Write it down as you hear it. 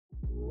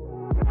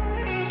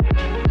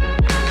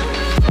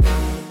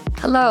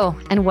Hello,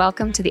 and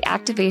welcome to the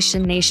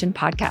Activation Nation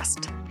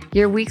podcast,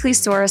 your weekly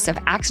source of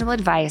actionable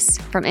advice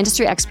from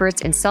industry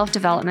experts in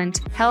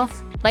self-development,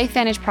 health,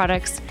 LifeVantage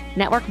products,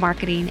 network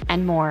marketing,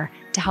 and more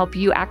to help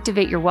you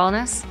activate your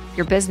wellness,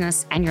 your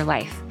business, and your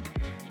life.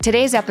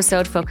 Today's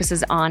episode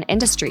focuses on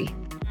industry,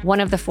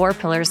 one of the 4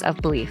 pillars of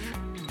belief.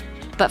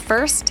 But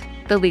first,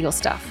 the legal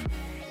stuff.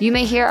 You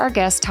may hear our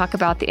guests talk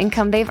about the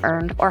income they've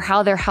earned or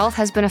how their health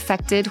has been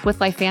affected with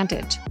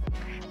LifeVantage.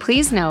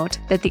 Please note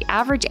that the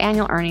average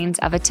annual earnings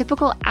of a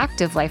typical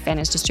active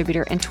LifeVantage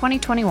distributor in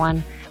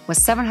 2021 was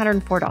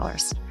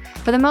 $704.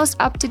 For the most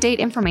up-to-date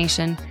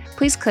information,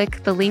 please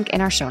click the link in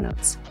our show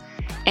notes.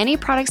 Any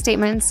product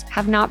statements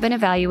have not been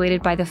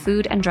evaluated by the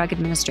Food and Drug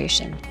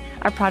Administration.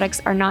 Our products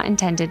are not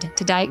intended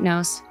to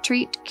diagnose,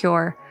 treat,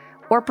 cure,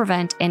 or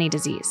prevent any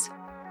disease.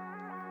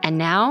 And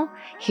now,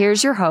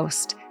 here's your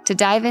host to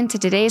dive into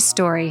today's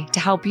story to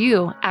help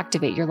you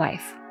activate your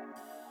life.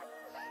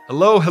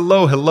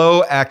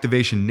 Hello,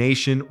 Activation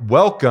Nation.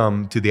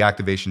 Welcome to the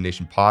Activation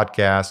Nation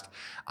podcast.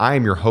 I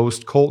am your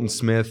host, Colton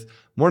Smith,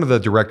 one of the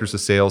directors of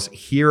sales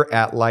here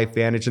at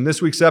LifeVantage. And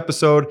this week's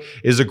episode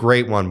is a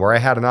great one where I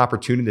had an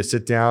opportunity to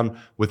sit down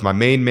with my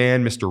main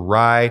man, Mr.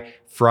 Ry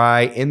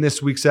Fry. In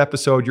this week's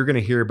episode, you're going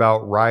to hear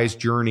about Ry's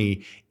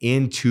journey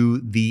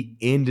into the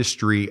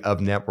industry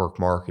of network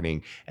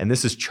marketing. And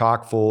this is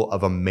chock full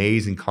of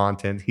amazing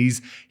content.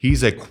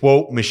 He's a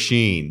quote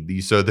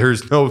machine. So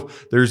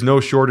there's no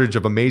shortage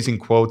of amazing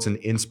quotes and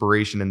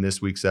inspiration in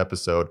this week's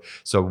episode.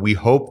 So we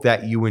hope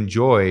that you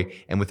enjoy.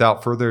 And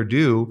without further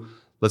ado,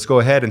 let's go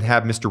ahead and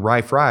have Mr.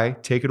 Ry Fry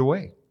take it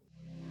away.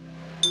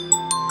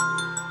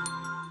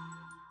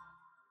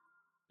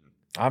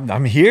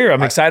 I'm here.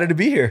 I'm excited to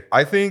be here.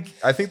 I think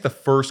the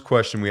first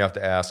question we have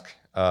to ask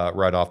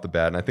right off the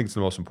bat, and I think it's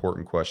the most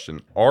important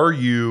question: are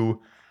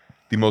you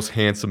the most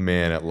handsome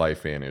man at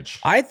LifeVantage?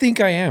 I think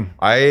I am.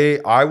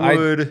 I've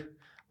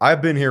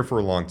been here for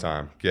a long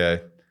time,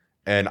 okay,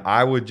 and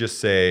I would just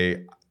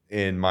say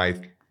in my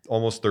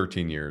almost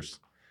 13 years,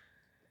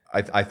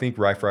 I think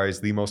Ry Fry is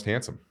the most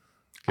handsome.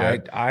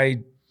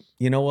 Okay?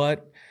 You know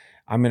what?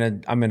 I'm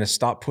gonna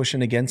stop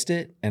pushing against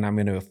it, and I'm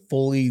gonna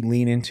fully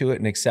lean into it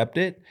and accept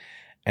it.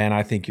 And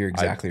I think you're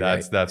exactly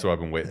right. That's what I've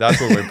been waiting.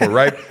 That's what I'm waiting for.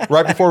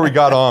 Right before we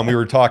got on, we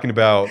were talking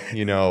about,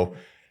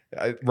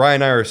 Ry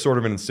and I are sort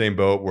of in the same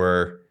boat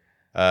where,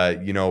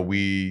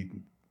 we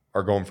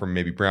are going from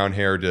maybe brown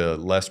hair to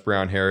less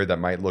brown hair that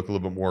might look a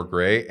little bit more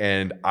gray.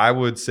 And I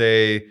would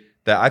say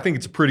that I think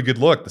it's a pretty good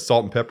look, the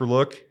salt and pepper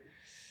look.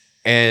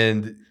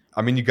 And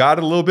I mean, you got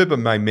it a little bit, but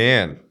my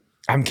man,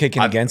 I'm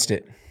kicking against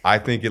it. I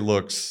think it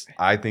looks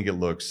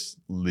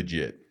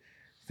legit.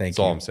 That's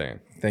all I'm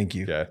saying. Thank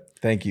you. Okay.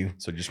 Thank you.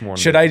 So just more.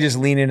 Should I just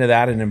lean into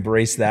that and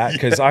embrace that?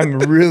 Because I'm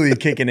really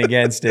kicking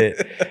against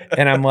it.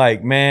 And I'm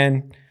like,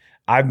 man,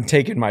 I'm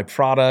taking my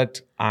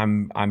product.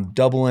 I'm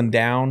doubling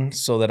down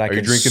so that I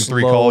can drinking slow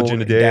 3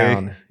 collagen a day?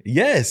 Down.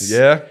 Yes.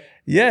 Yeah.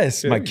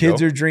 Yes. There my you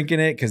kids go. are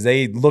drinking it because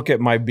they look at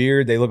my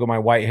beard, they look at my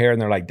white hair,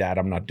 and they're like, Dad,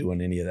 I'm not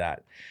doing any of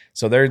that.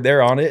 So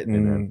they're on it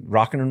and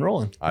rocking and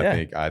rolling.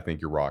 I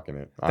think you're rocking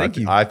it. Thank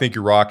you. I think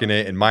you're rocking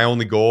it. And my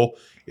only goal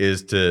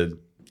is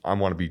I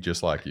want to be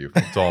just like you.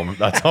 That's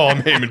all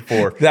I'm aiming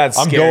for.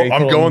 That's scary.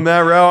 I'm going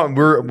that route, and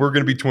we're going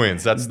to be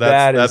twins. That's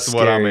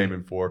what I'm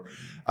aiming for.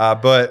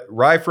 But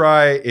Ry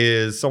Fry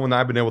is someone that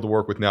I've been able to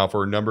work with now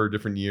for a number of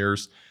different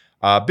years.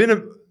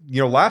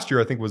 Last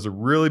year I think was a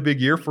really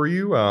big year for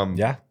you.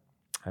 Yeah.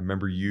 I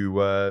remember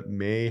you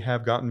may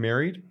have gotten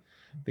married.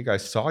 I think I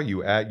saw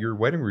you at your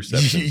wedding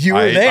reception. You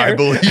were there. I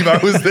believe I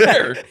was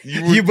there.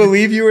 You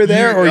believe you were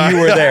there, or you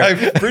were there?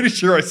 I'm pretty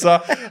sure I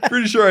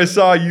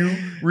saw you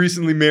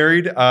recently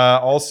married.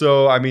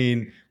 Also, I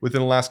mean,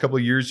 within the last couple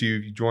of years,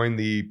 you joined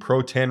the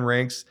Pro 10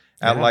 ranks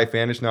at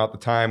LifeVantage. Now, at the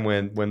time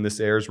when this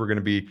airs, we're going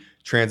to be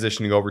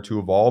transitioning over to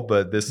Evolve,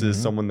 but this is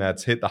someone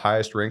that's hit the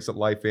highest ranks at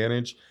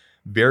LifeVantage.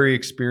 Very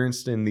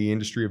experienced in the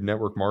industry of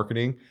network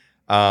marketing.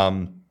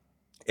 In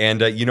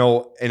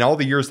all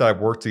the years that I've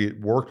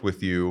worked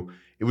with you,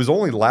 it was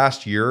only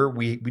last year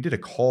we did a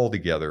call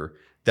together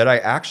that I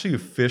actually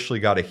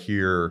officially got to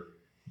hear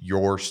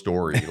your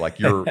story, like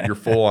your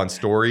full on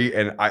story.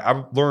 And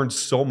I've learned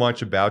so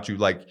much about you,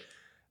 like,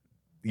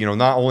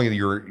 not only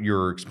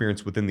your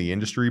experience within the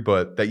industry,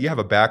 but that you have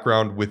a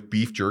background with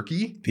beef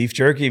jerky. Beef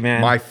jerky,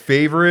 man.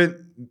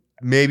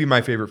 Maybe my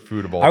favorite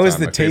food of all time. I was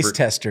the taste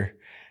tester.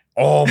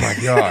 Oh my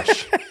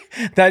gosh.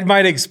 That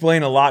might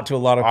explain a lot to a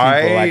lot of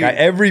people.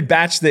 Every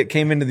batch that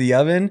came into the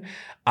oven,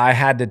 I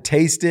had to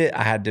taste it.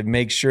 I had to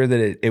make sure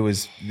that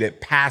it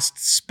passed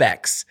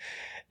specs.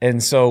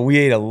 And so we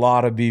ate a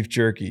lot of beef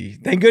jerky.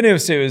 Thank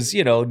goodness it was,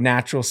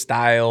 natural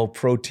style,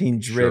 protein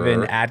driven,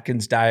 Sure.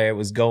 Atkins diet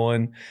was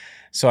going.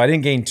 So I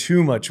didn't gain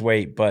too much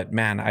weight, but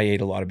man, I ate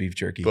a lot of beef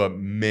jerky. But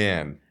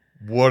man,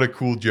 what a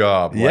cool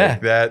job. Yeah.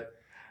 Like that.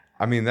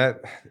 I mean,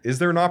 is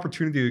there an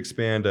opportunity to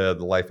expand the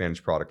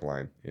LifeVantage product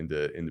line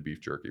into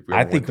beef jerky?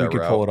 I think we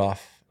could pull it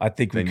off. I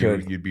think we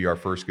could. You'd be our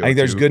first go-to. I think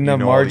there's good enough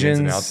margins. All the ins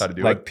and outs how to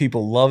do like it.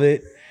 people love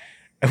it.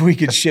 We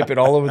could ship it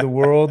all over the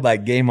world.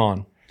 Like game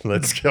on.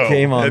 Let's go.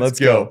 Game on. Let's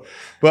go.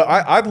 But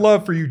I'd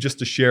love for you just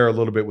to share a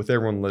little bit with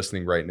everyone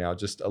listening right now,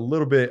 just a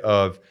little bit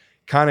of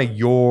kind of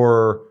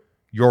your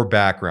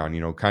background,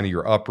 kind of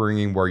your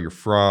upbringing, where you're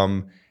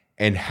from,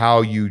 and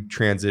how you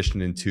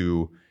transitioned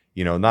into,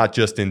 not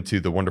just into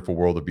the wonderful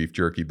world of beef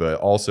jerky, but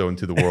also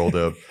into the world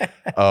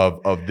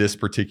of this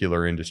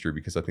particular industry,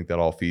 because I think that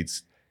all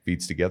feeds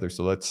together.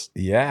 So let's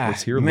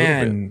hear a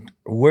little bit.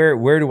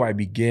 Where do I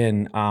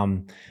begin?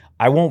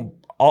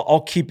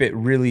 I'll keep it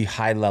really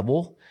high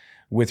level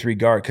with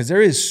regard, because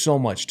there is so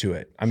much to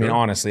it. I mean,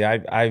 honestly,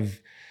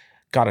 I've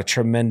got a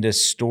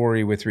tremendous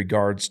story with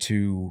regards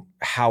to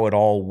how it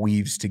all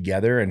weaves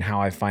together and how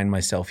I find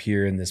myself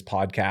here in this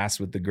podcast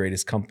with the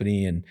greatest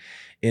company and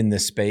in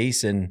this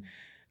space. And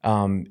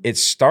it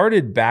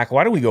started back.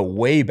 Why don't we go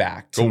way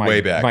back to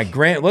my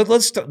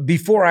let's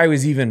before I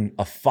was even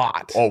a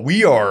thought. Oh,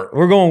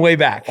 we're going way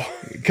back,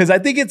 because I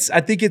think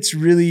it's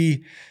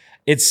really,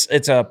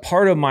 it's a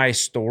part of my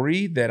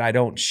story that I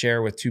don't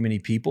share with too many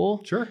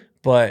people. Sure.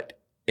 But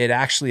it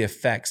actually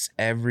affects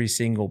every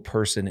single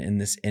person in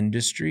this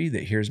industry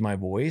that hears my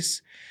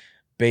voice,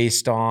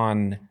 based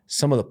on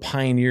some of the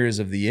pioneers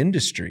of the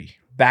industry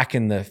back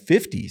in the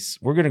 50s.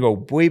 We're going to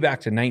go way back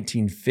to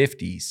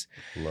 1950s.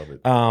 Love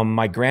it.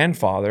 My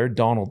grandfather,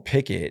 Donald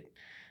Pickett,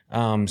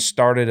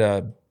 started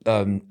a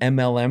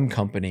MLM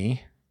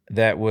company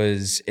that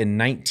was in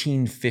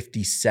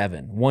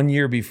 1957, 1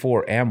 year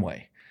before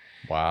Amway.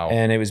 Wow.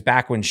 And it was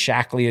back when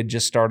Shaklee had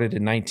just started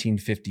in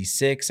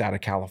 1956 out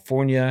of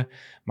California.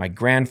 My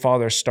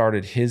grandfather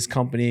started his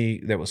company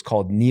that was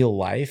called Neil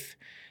Life,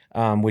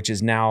 which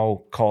is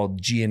now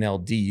called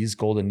GNLDs,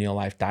 Golden Neil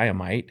Life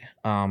Diamite,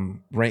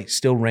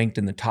 still ranked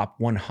in the top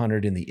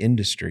 100 in the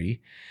industry.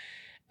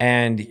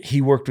 And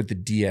he worked with the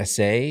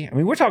DSA. I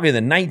mean, we're talking the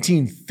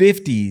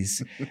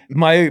 1950s.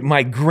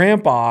 My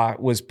grandpa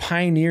was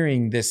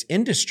pioneering this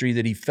industry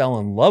that he fell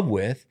in love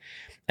with.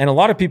 And a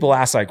lot of people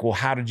ask, like, well,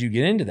 how did you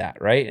get into that,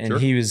 right? And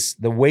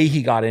the way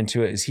he got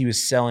into it is he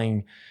was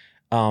selling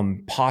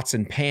pots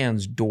and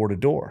pans door to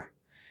door.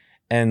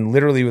 And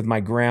literally with my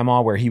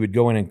grandma, where he would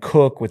go in and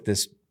cook with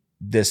this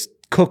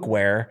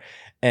cookware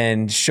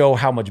and show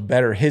how much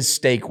better his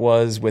steak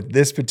was with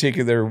this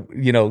particular,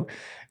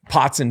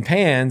 pots and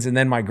pans. And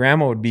then my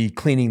grandma would be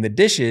cleaning the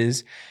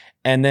dishes.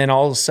 And then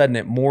all of a sudden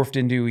it morphed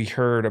into, he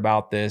heard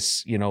about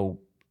this,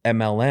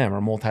 MLM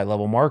or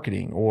multi-level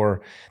marketing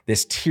or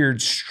this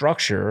tiered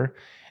structure.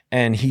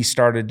 And he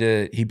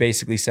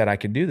basically said, I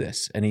could do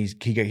this. And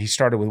he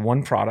started with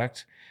one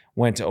product,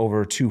 went to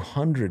over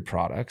 200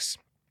 products.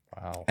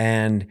 Wow.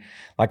 And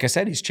like I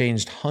said, he's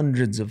changed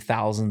hundreds of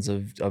thousands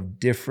of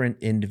different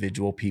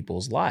individual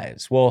people's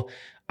lives. Well,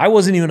 I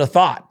wasn't even a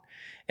thought.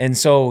 And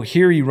so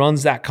here he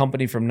runs that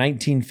company from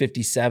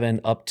 1957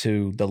 up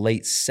to the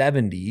late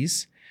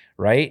 70s,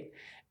 right?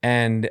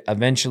 And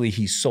eventually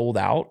he sold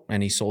out,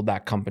 and he sold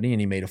that company and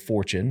he made a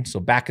fortune. So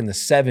back in the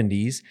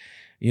 70s,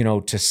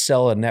 to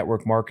sell a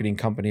network marketing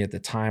company at the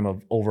time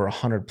of over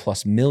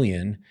 100+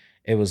 million,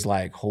 it was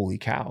like, holy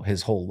cow,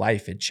 his whole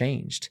life had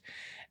changed.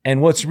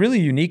 And what's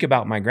really unique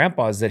about my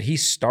grandpa is that he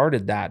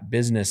started that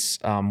business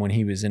when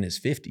he was in his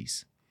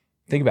 50s.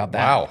 Think about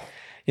that. Wow.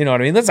 You know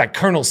what I mean? That's like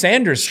Colonel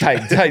Sanders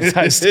type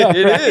stuff.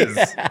 It right? is.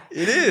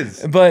 It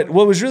is. But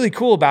what was really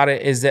cool about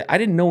it is that I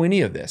didn't know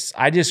any of this.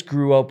 I just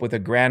grew up with a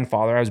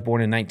grandfather. I was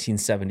born in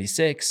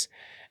 1976,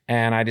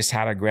 and I just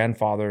had a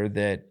grandfather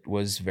that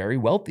was very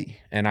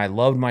wealthy. And I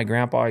loved my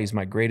grandpa. He's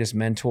my greatest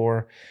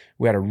mentor.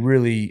 We had a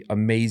really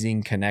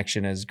amazing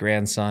connection as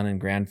grandson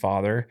and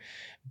grandfather.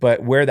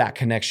 But where that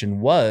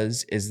connection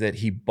is that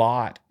he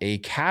bought a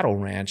cattle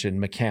ranch in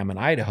McCammon,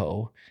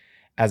 Idaho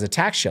as a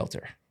tax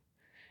shelter.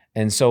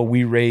 And so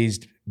we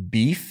raised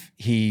beef.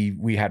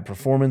 We had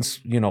performance,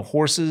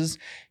 horses.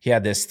 He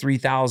had this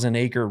 3,000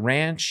 acre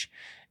ranch,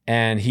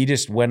 and he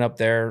just went up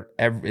there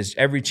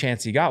every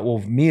chance he got. Well,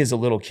 me as a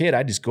little kid,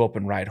 I'd just go up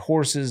and ride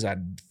horses.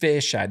 I'd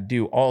fish. I'd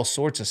do all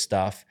sorts of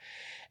stuff,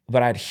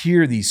 but I'd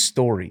hear these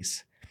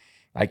stories.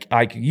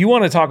 Like you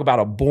want to talk about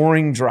a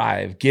boring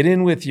drive, get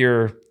in with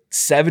your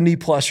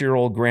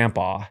 70+-year-old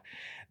grandpa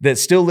that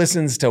still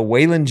listens to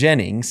Waylon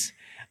Jennings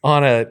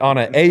on a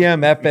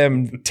AM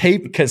FM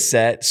tape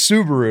cassette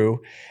Subaru,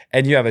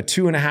 and you have a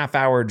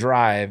 2.5-hour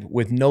drive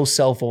with no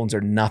cell phones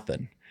or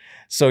nothing.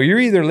 So you're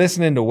either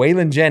listening to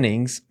Waylon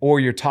Jennings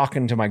or you're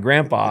talking to my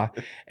grandpa,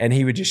 and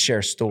he would just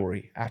share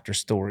story after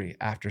story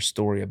after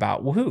story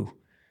about who?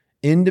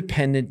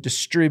 Independent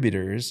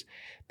distributors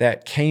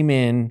that came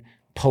in,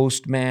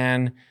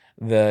 postman,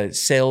 the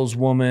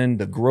saleswoman,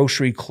 the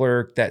grocery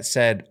clerk that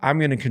said, I'm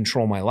going to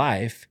control my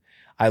life.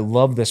 I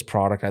love this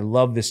product. I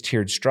love this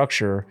tiered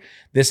structure.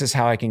 This is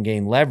how I can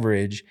gain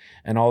leverage.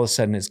 And all of a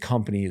sudden his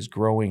company is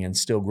growing and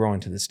still growing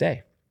to this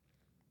day.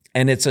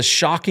 And it's a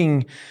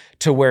shocking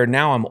to where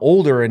now I'm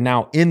older and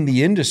now in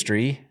the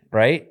industry,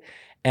 right?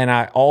 And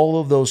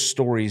all of those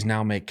stories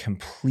now make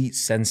complete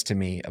sense to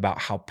me about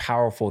how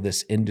powerful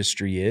this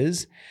industry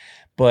is.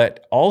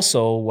 But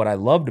also what I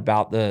loved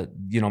about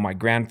my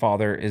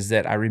grandfather is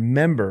that I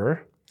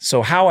remember,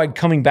 so how I'm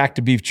coming back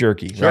to beef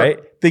jerky, Sure. right?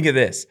 Think of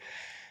this.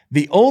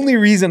 The only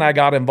reason I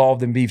got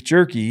involved in beef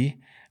jerky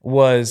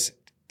was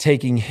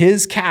taking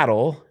his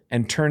cattle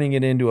and turning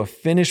it into a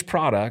finished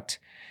product.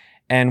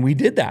 And we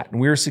did that, and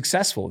we were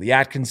successful. The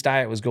Atkins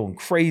diet was going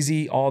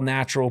crazy, all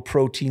natural,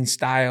 protein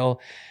style.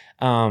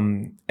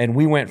 And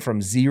we went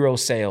from 0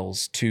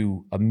 sales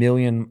to $1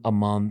 million a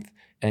month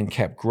and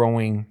kept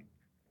growing.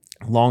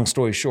 Long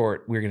story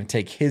short, we were going to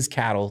take his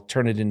cattle,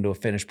 turn it into a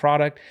finished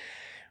product.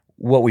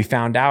 What we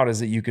found out is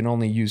that you can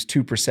only use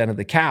 2% of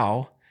the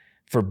cow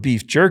for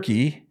beef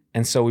jerky.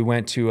 And so we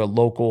went to a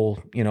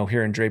local,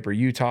 here in Draper,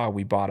 Utah.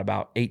 We bought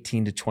about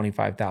 18 to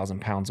 25,000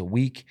 pounds a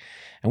week.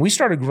 And we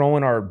started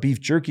growing our beef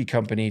jerky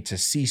company to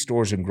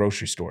C-stores and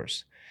grocery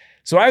stores.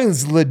 So I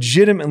was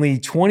legitimately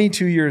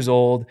 22 years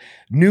old,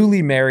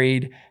 newly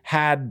married,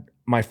 had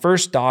my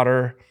first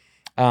daughter.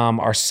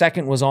 Our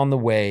second was on the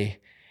way.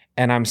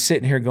 And I'm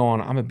sitting here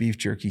going, I'm a beef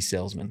jerky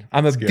salesman.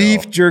 I'm a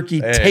beef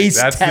jerky taste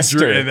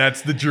tester. And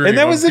that's the dream. And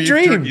that was the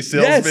dream. Jerky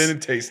salesman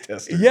and taste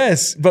tester.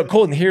 Yes. But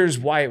Colton, here's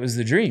why it was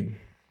the dream.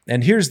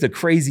 And here's the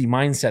crazy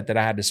mindset that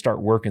I had to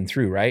start working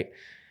through, right?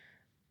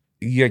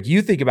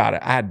 You think about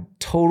it. I had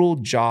total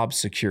job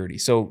security.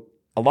 So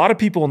a lot of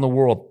people in the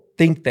world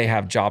think they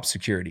have job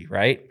security,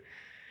 right?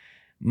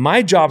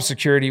 My job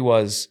security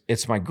was,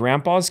 it's my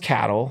grandpa's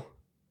cattle.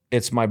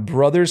 It's my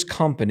brother's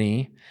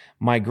company.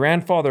 My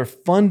grandfather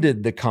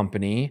funded the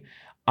company.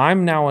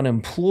 I'm now an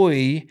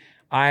employee.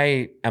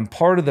 I am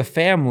part of the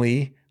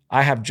family.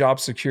 I have job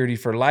security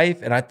for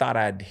life. And I thought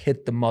I'd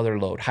hit the mother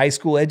load. High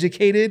school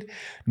educated,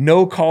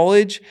 no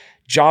college,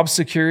 job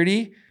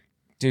security.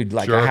 Dude,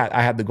 like sure.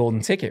 I had the golden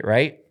ticket,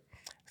 right?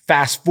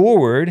 Fast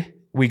forward,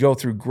 we go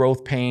through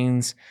growth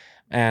pains,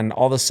 and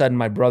all of a sudden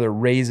my brother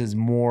raises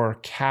more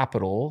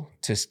capital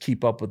to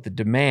keep up with the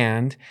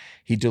demand.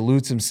 He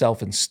dilutes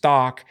himself in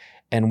stock,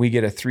 and we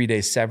get a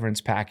 3-day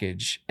severance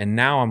package. And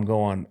now I'm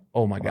going,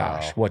 oh my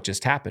gosh, what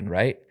just happened,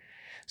 right?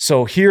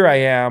 So here I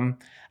am.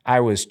 I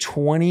was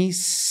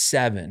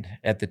 27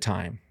 at the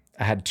time.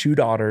 I had 2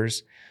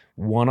 daughters,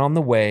 1 on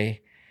the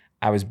way.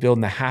 I was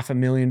building a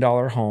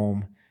 $500,000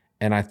 home.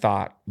 And I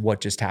thought, what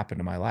just happened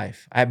to my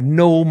life? I have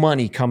no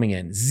money coming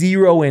in,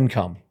 0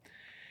 income.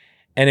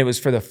 And it was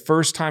for the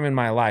first time in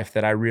my life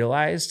that I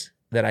realized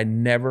that I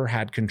never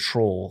had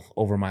control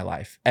over my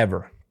life,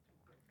 ever.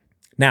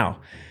 Now,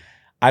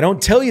 I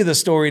don't tell you the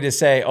story to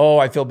say, oh,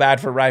 I feel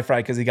bad for Ry Fry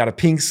because he got a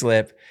pink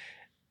slip.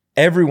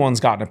 Everyone's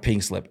gotten a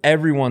pink slip.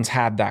 Everyone's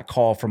had that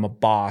call from a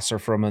boss or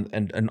from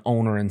an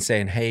owner and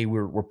saying, hey,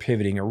 we're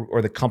pivoting or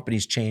the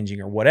company's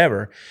changing or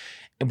whatever.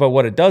 But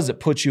what it does, it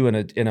puts you in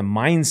a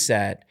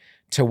mindset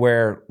to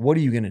where, what are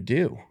you going to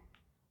do?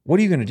 What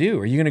are you going to do?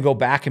 Are you going to go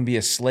back and be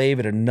a slave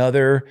at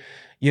another,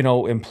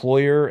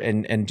 employer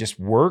and just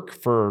work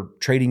for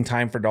trading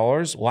time for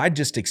dollars? Well, I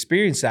just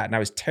experienced that. And I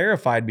was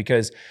terrified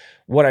because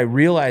what I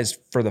realized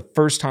for the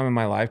first time in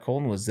my life,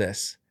 Colton, was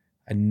this: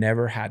 I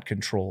never had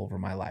control over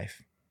my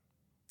life.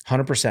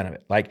 100% of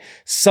it. Like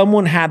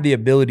someone had the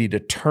ability to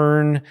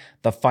turn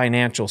the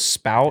financial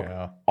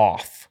spout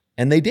off,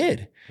 and they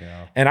did.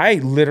 Yeah. And I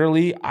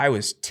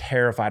was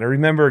terrified. I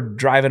remember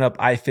driving up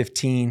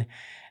I-15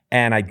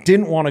 and I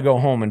didn't want to go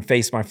home and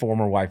face my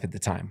former wife at the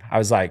time. I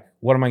was like,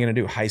 what am I going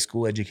to do? High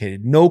school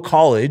educated, no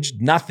college,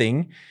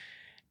 nothing.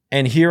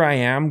 And here I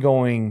am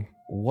going,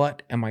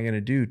 what am I going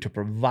to do to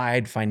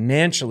provide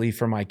financially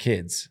for my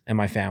kids and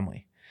my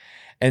family?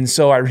 And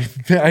so I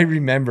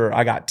remember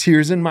I got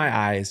tears in my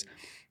eyes.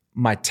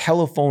 My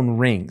telephone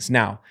rings.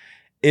 Now,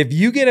 if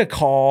you get a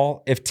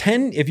call,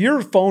 if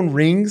your phone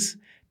rings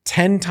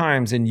 10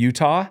 times in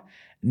Utah,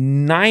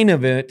 9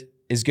 of it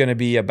is going to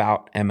be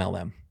about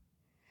MLM.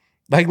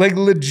 Like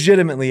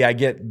legitimately, I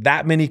get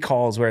that many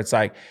calls where it's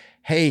like,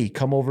 hey,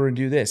 come over and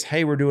do this.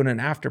 Hey, we're doing an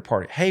after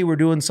party. Hey, we're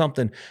doing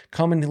something.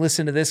 Come and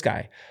listen to this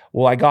guy.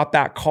 Well, I got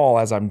that call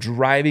as I'm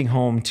driving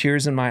home,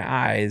 tears in my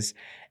eyes.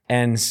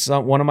 And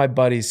one of my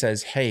buddies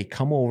says, hey,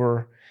 come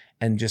over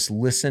and just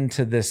listen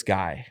to this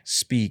guy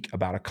speak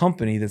about a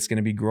company that's going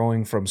to be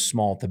growing from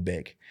small to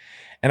big.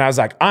 And I was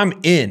like, I'm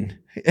in.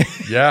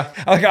 Yeah.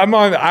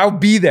 I'll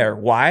be there.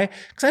 Why?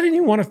 Because I didn't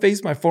even want to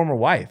face my former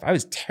wife. I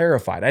was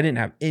terrified. I didn't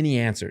have any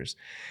answers.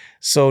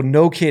 So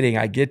no kidding.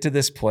 I get to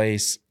this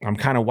place. I'm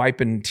kind of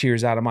wiping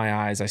tears out of my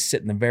eyes. I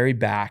sit in the very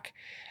back.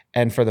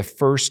 And for the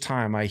first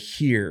time, I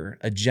hear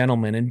a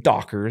gentleman in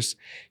Dockers.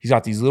 He's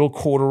got these little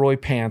corduroy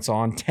pants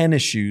on,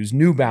 tennis shoes,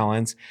 New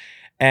Balance.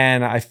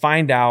 And I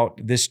find out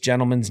this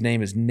gentleman's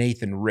name is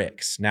Nathan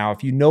Ricks. Now,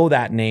 if you know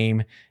that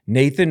name,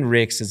 Nathan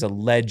Ricks is a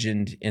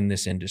legend in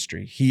this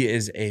industry. He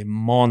is a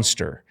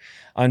monster.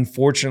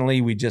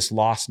 Unfortunately, we just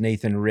lost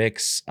Nathan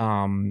Ricks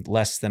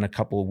less than a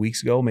couple of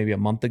weeks ago, maybe a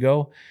month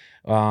ago,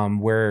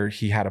 where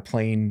he had a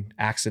plane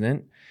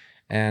accident.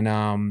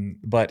 And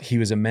but he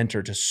was a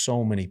mentor to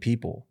so many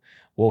people.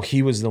 Well,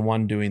 he was the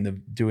one doing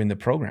the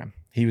program.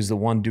 He was the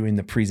one doing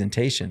the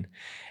presentation.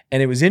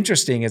 And it was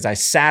interesting as I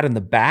sat in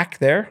the back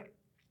there,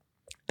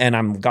 and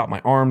I'm got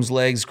my arms,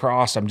 legs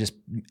crossed. I'm just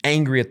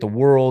angry at the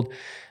world,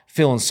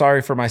 feeling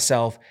sorry for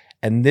myself.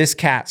 And this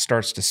cat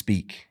starts to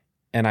speak.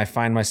 And I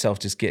find myself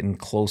just getting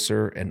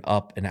closer and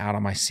up and out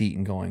of my seat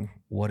and going,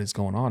 what is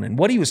going on? And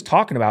what he was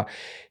talking about,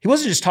 he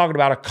wasn't just talking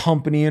about a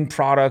company and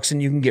products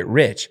and you can get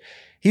rich.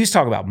 He was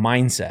talking about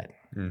mindset,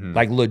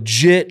 like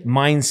legit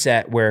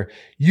mindset where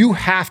you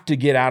have to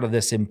get out of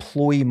this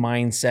employee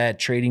mindset,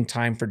 trading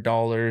time for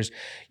dollars.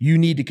 You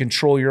need to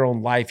control your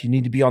own life. You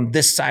need to be on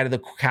this side of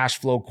the cash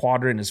flow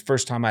quadrant. It's the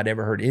first time I'd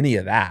ever heard any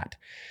of that.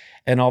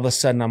 And all of a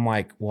sudden I'm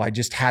like, well, I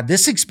just had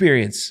this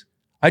experience.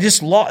 I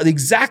just lost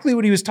exactly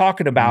what he was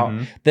talking about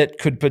that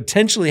could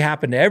potentially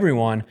happen to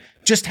everyone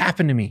just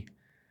happened to me.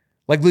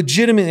 Like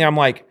legitimately, I'm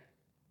like,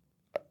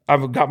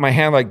 I've got my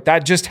hand like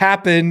that just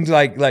happened,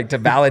 like to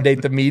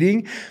validate the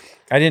meeting.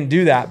 I didn't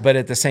do that, but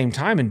at the same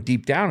time and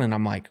deep down, and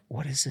I'm like,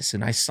 what is this?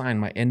 And I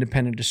signed my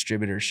independent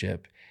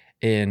distributorship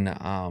in,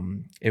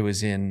 it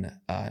was in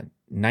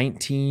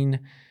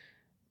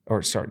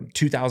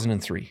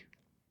 2003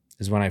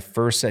 is when I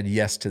first said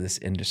yes to this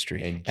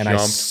industry. And I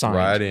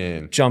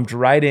signed, jumped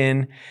right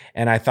in.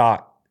 And I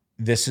thought,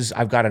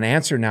 I've got an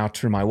answer now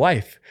to my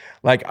wife.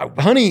 Like,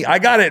 honey, I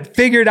got it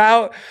figured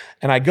out.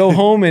 And I go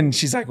home and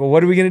she's like, well,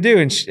 what are we going to do?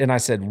 And I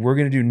said, we're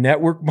going to do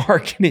network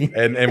marketing.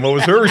 And what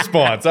was her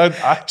response?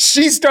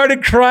 She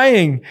started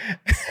crying.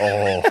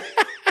 Oh,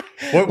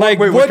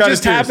 what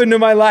just happened to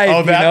my life?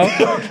 Oh, that,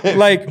 you know? okay.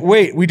 Like,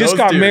 wait, we just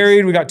got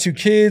married. We got 2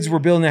 kids. We're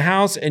building a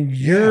house and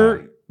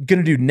you're going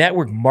to do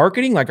network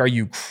marketing? Like, are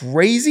you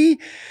crazy?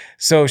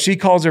 So she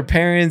calls her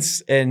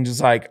parents and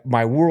just like,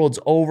 my world's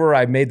over.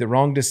 I made the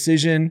wrong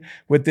decision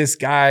with this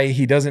guy.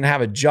 He doesn't have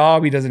a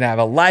job. He doesn't have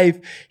a life.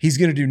 He's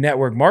going to do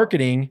network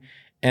marketing.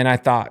 And I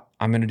thought,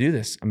 I'm going to do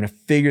this. I'm going to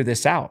figure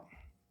this out.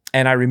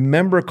 And I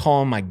remember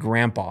calling my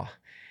grandpa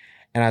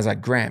and I was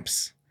like,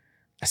 Gramps,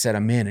 I said,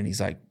 I'm in. And he's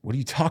like, what are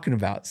you talking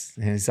about?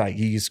 And he's like,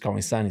 he used to call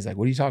me son. He's like,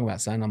 what are you talking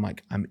about, son? I'm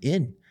like, I'm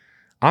in.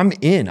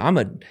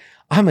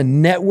 I'm a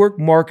network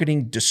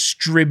marketing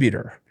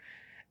distributor.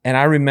 And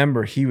I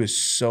remember he was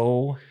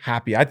so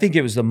happy. I think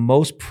it was the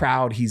most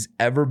proud he's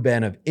ever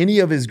been of any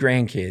of his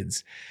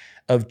grandkids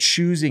of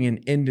choosing an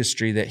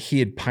industry that he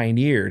had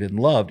pioneered and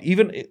loved.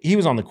 Even he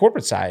was on the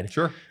corporate side,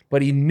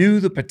 but he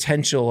knew the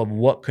potential of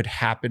what could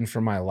happen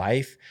for my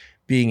life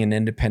being an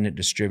independent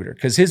distributor.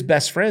 Because his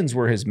best friends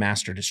were his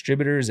master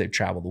distributors. They'd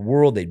travel the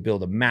world. They'd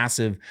build a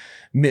massive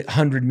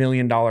 $100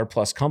 million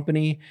plus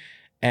company.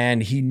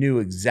 And he knew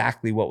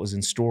exactly what was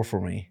in store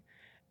for me.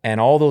 And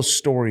all those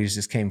stories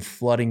just came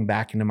flooding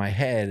back into my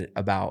head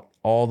about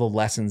all the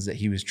lessons that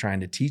he was trying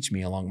to teach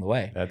me along the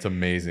way. That's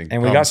amazing.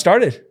 And we got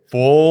started.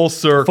 Full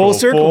circle,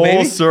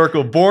 baby.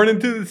 Circle. Born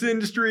into this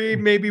industry,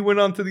 maybe went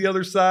on to the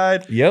other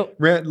side.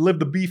 Lived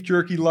the beef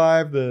jerky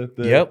life,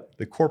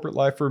 the corporate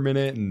life for a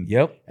minute,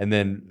 and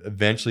then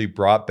eventually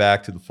brought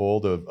back to the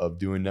fold of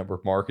doing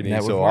network marketing.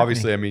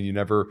 Obviously, I mean, you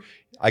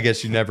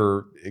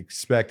never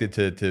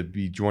expected to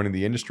be joining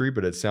the industry,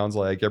 but it sounds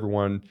like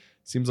everyone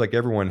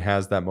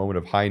has that moment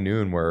of high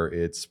noon where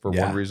it's for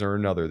one reason or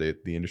another,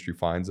 the industry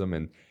finds them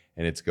and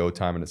it's go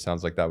time. And it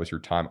sounds like that was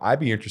your time. I'd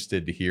be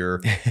interested to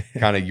hear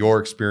kind of your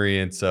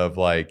experience of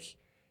like,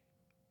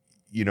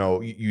 you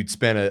know, you'd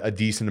spent a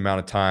decent amount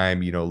of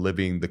time, you know,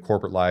 living the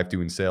corporate life,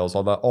 doing sales,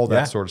 all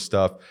that sort of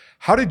stuff.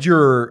 How did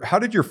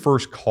your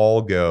first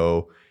call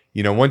go?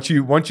 You know, once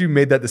you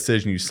made that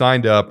decision, you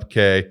signed up,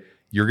 okay,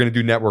 you're going to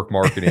do network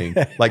marketing.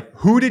 Like,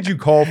 who did you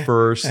call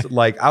first?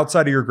 Like,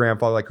 outside of your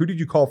grandfather, like, who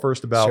did you call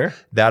first about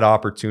that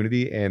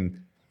opportunity, and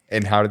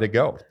how did it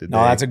go?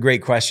 That's a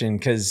great question,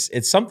 because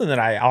it's something that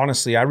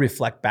I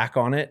reflect back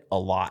on it a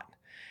lot.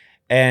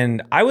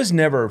 And I was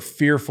never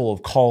fearful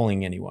of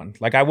calling anyone.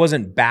 Like, I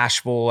wasn't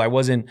bashful. I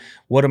wasn't,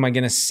 what am I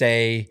going to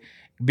say?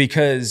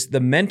 Because the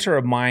mentor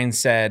of mine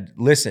said,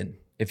 listen,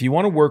 if you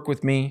want to work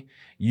with me,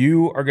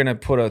 you are going to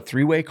put a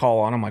 3-way call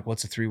on. I'm like,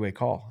 what's a 3-way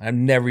call? I've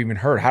never even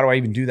heard. How do I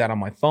even do that on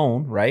my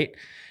phone, right?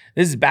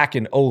 This is back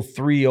in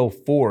 03,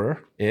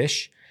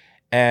 04-ish.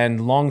 And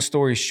long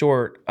story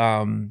short,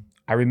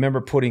 I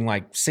remember putting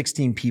like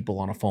 16 people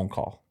on a phone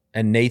call.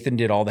 And Nathan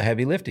did all the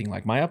heavy lifting,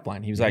 like my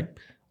upline. He was like,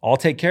 I'll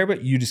take care of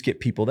it. You just get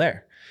people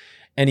there.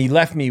 And he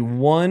left me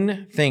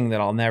one thing that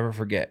I'll never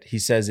forget. He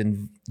says,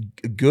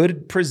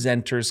 good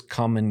presenters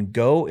come and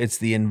go. It's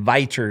the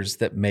inviters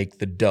that make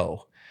the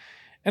dough.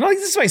 And like,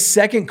 this is my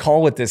second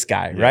call with this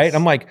guy, right?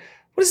 I'm like,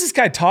 what is this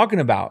guy talking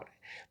about?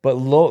 But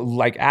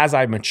like, as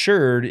I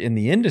matured in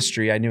the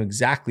industry, I knew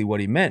exactly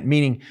what he meant.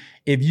 Meaning,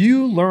 if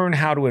you learn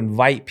how to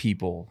invite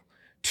people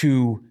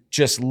to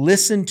just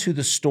listen to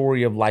the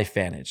story of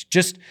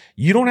LifeVantage,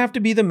 you don't have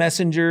to be the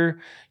messenger.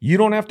 You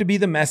don't have to be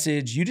the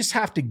message. You just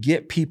have to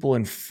get people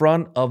in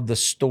front of the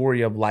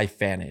story of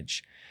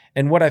LifeVantage.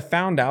 And what I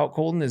found out,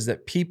 Colton, is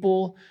that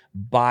people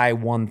buy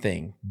one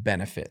thing: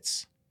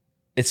 benefits.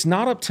 It's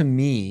not up to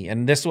me,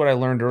 and this is what I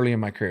learned early in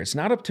my career. It's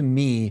not up to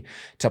me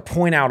to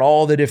point out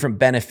all the different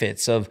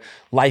benefits of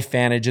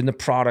LifeVantage and the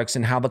products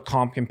and how the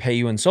comp can pay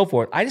you and so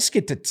forth. I just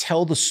get to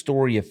tell the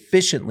story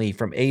efficiently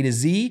from A to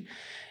Z.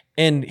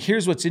 And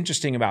here's what's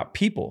interesting about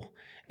people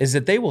is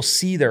that they will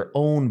see their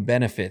own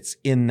benefits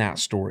in that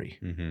story.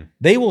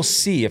 They will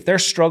see, if they're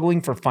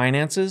struggling for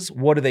finances,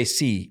 what do they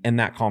see in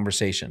that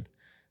conversation?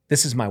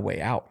 this is my way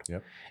out.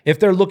 Yep. If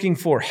they're looking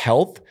for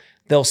health,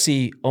 they'll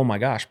see, oh my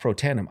gosh,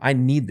 Protandim, I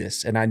need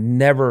this. And I'm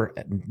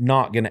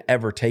not going to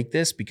ever take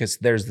this because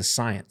there's the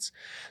science.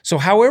 So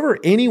however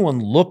anyone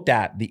looked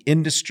at the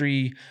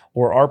industry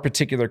or our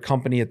particular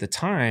company at the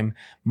time,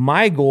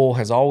 my goal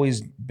has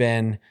always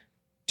been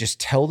just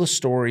tell the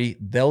story.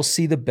 They'll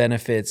see the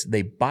benefits,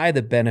 they buy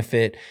the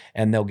benefit,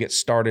 and they'll get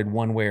started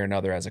one way or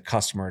another as a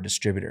customer or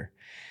distributor.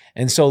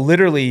 And so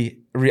literally,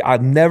 I'll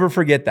never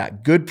forget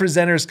that. Good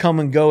presenters come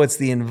and go. It's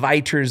the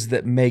inviters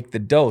that make the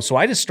dough. So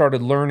I just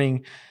started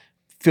learning,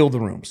 fill the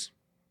rooms.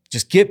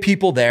 Just get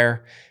people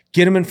there,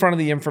 get them in front of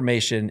the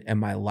information, and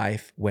my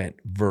life went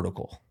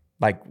vertical.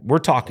 Like we're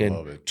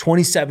talking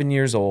 27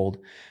 years old.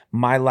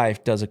 My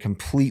life does a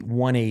complete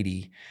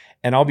 180.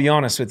 And I'll be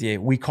honest with you,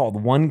 we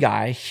called one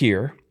guy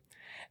here,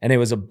 and it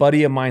was a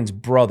buddy of mine's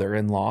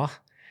brother-in-law,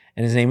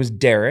 and his name was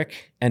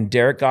Derek. And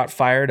Derek got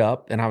fired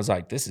up, and I was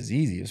like, this is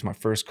easy. It was my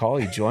first call.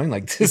 He joined,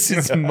 like, this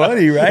is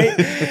money, right?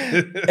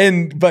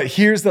 But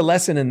here's the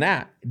lesson in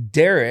that.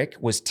 Derek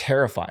was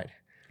terrified,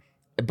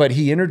 but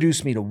he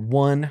introduced me to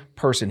one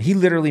person. He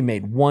literally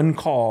made one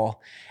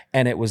call,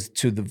 and it was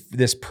to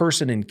this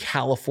person in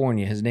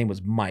California. His name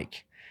was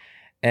Mike.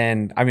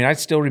 And I mean, I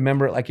still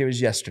remember it like it was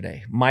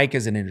yesterday. Mike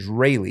is an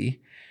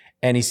Israeli,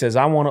 and he says,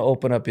 I want to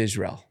open up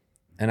Israel.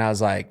 And I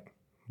was like,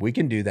 we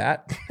can do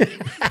that.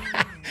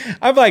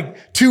 I'm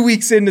like 2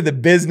 weeks into the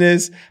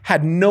business,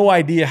 had no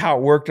idea how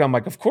it worked. And I'm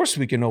like, of course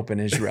we can open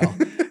Israel.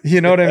 You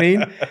know what I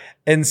mean?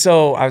 And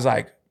so I was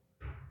like,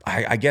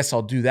 I guess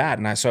I'll do that.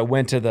 And so I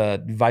went to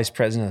the vice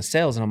president of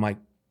sales, and I'm like,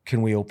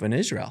 can we open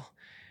Israel?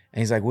 And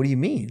he's like, what do you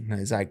mean? And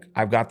he's like,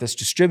 I've got this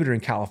distributor in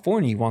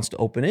California. He wants to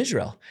open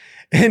Israel.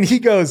 And he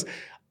goes,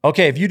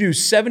 okay, if you do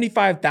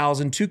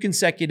 75,000, 2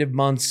 consecutive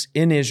months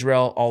in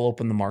Israel, I'll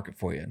open the market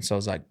for you. And so I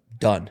was like,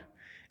 done.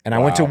 And I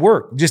went to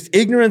work, just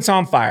ignorance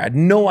on fire. I had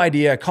no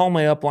idea. I called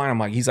my upline.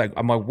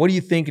 I'm like, what do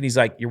you think? And he's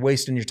like, you're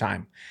wasting your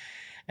time.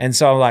 And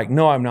so I'm like,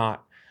 no, I'm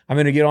not. I'm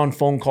going to get on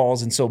phone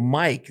calls. And so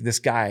Mike, this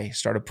guy,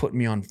 started putting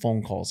me on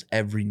phone calls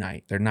every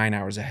night. They're 9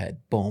 hours ahead.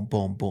 Boom,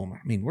 boom, boom.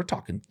 I mean, we're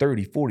talking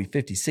 30, 40,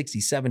 50,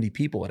 60, 70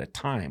 people at a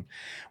time.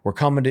 We're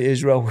coming to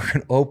Israel. We're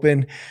going to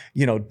open,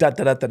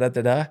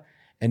 da-da-da-da-da-da-da.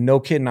 And no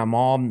kidding,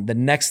 the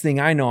next thing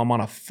I know, I'm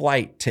on a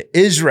flight to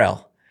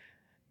Israel.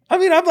 I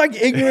mean, I'm like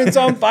ignorance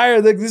on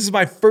fire. Like, this is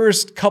my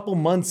first couple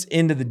months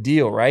into the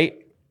deal, right?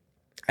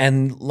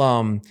 And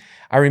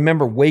I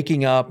remember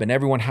waking up and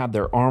everyone had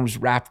their arms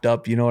wrapped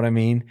up, you know what I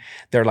mean?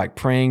 They're like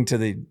praying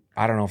to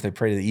I don't know if they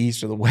pray to the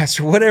east or the west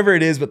or whatever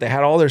it is, but they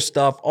had all their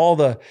stuff, all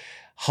the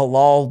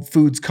halal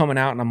foods coming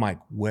out. And I'm like,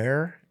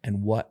 where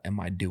and what am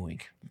I doing?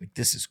 Like,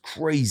 this is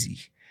crazy.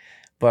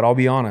 But I'll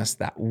be honest,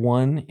 that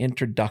one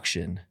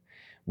introduction,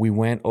 we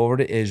went over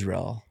to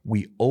Israel.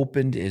 We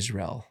opened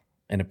Israel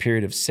in a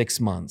period of 6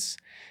 months.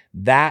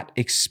 That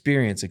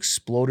experience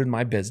exploded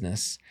my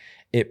business.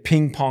 It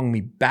ping-ponged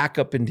me back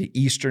up into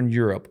Eastern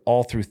Europe,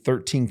 all through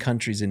 13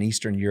 countries in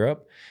Eastern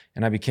Europe.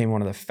 And I became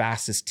one of the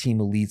fastest team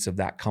elites of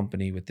that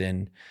company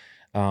within,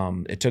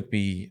 it took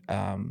me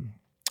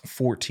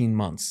 14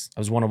 months. I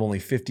was one of only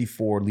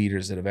 54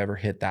 leaders that have ever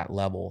hit that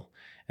level,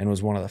 and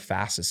was one of the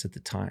fastest at the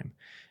time.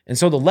 And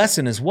so the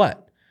lesson is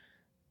what?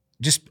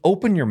 Just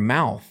open your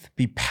mouth,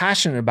 be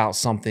passionate about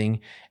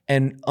something,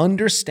 and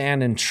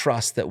understand and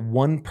trust that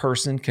one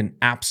person can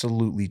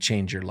absolutely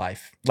change your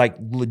life, like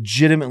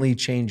legitimately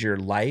change your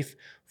life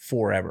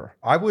forever.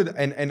 I would,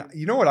 and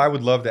you know what I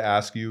would love to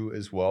ask you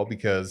as well,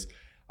 because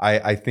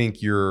I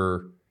think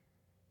you're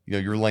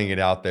laying it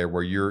out there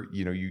where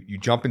you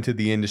jump into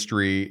the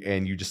industry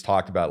and you just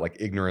talked about like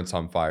ignorance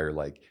on fire,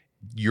 like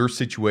your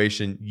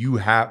situation,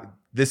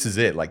 this is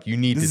it. Like, you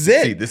need to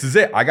succeed. This is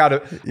it. I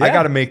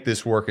gotta make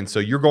this work. And so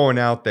you're going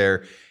out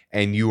there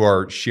and you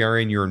are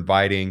sharing, you're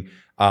inviting.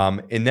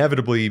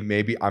 Inevitably,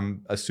 maybe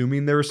I'm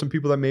assuming there were some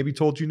people that maybe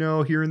told you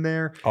no here and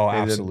there. Oh,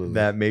 absolutely.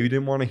 That maybe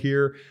didn't want to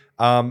hear.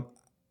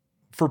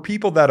 For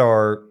people that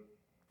are,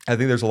 I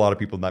think there's a lot of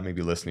people that may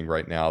be listening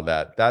right now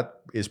that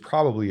is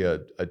probably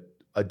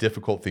a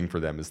difficult thing for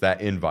them, is that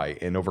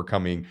invite and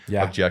overcoming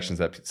objections.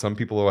 That some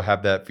people will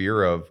have that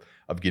fear of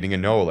getting a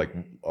no, like,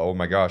 oh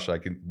my gosh,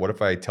 what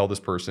if I tell this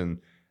person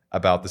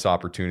about this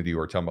opportunity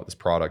or tell them about this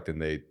product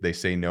and they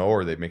say no,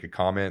 or they make a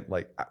comment?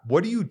 Like,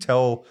 what do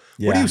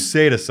you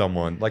say to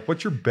someone? Like,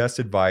 what's your best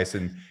advice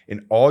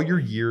in all your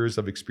years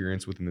of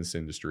experience within this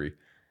industry?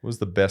 What was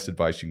the best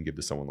advice you can give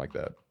to someone like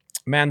that?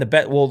 Man,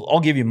 I'll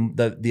give you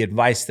the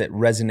advice that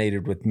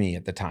resonated with me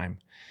at the time.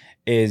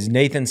 Is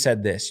Nathan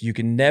said this: you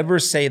can never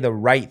say the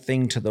right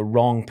thing to the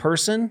wrong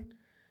person,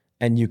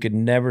 and you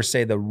can never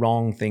say the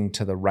wrong thing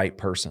to the right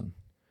person.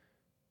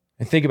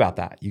 And think about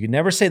that. You can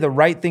never say the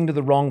right thing to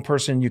the wrong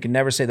person. You can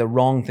never say the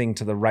wrong thing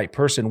to the right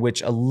person,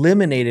 which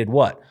eliminated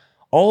what?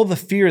 All the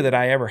fear that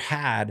I ever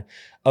had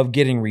of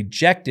getting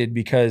rejected,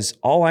 because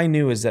all I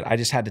knew is that I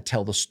just had to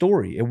tell the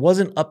story. It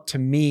wasn't up to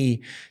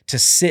me to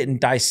sit and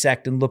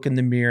dissect and look in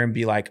the mirror and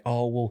be like,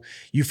 oh, well,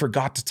 you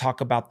forgot to talk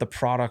about the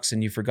products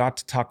and you forgot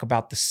to talk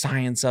about the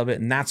science of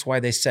it, and that's why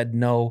they said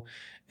no.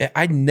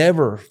 I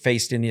never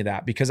faced any of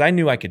that because I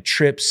knew I could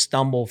trip,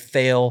 stumble,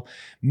 fail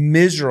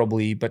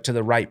miserably, but to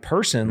the right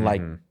person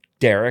like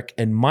Derek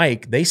and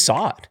Mike, they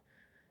saw it.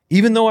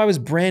 Even though I was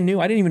brand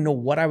new, I didn't even know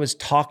what I was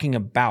talking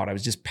about. I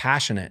was just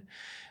passionate.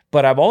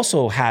 But I've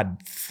also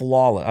had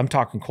I'm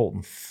talking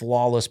Colton,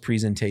 flawless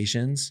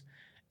presentations.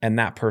 And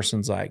that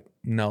person's like,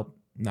 nope,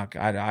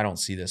 I don't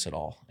see this at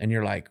all. And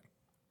you're like,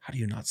 how do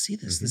you not see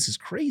this? This is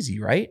crazy,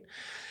 right?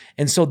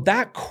 And so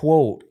that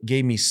quote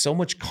gave me so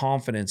much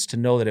confidence to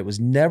know that it was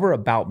never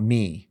about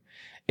me.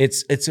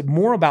 It's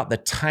more about the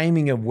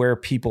timing of where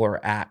people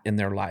are at in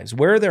their lives,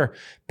 where their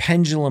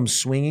pendulum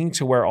swinging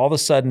to where all of a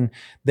sudden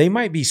they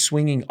might be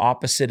swinging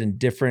opposite and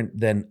different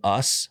than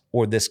us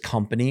or this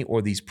company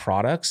or these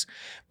products.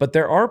 But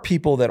there are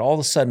people that all of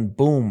a sudden,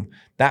 boom,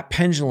 that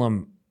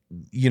pendulum,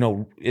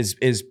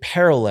 is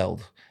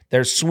paralleled.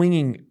 They're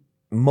swinging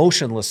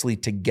motionlessly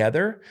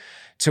together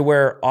to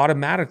where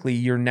automatically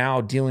you're now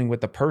dealing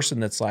with the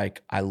person that's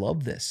like, I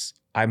love this.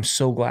 I'm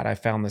so glad I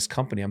found this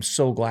company. I'm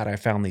so glad I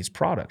found these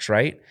products,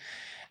 right?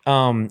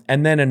 And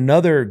then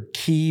another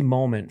key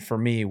moment for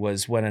me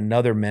was when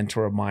another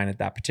mentor of mine at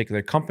that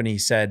particular company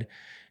said,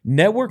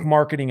 network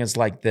marketing is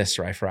like this,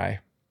 Fry.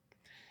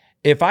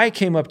 If I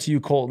came up to you,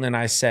 Colton, and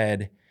I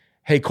said,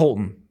 hey,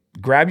 Colton,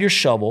 grab your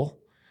shovel.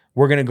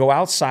 We're going to go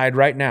outside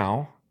right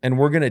now and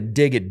we're going to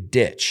dig a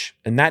ditch.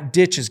 And that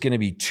ditch is going to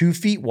be 2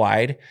 feet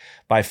wide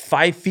by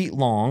 5 feet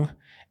long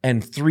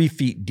and 3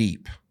 feet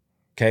deep.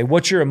 Okay.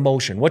 What's your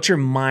emotion? What's your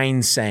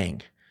mind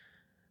saying?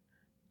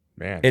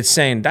 Man, it's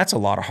saying that's a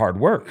lot of hard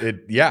work.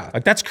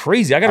 Like that's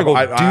crazy. I got to go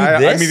do this.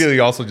 I immediately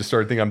also just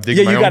started thinking I'm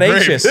digging my own grave. Yeah, you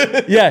got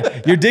anxious.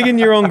 Yeah, you're digging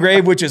your own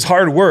grave, which is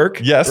hard work.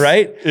 Yes,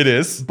 right? It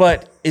is.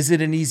 But is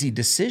it an easy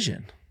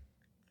decision?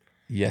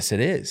 Yes, it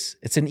is.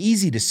 It's an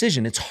easy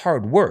decision. It's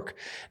hard work.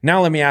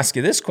 Now let me ask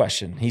you this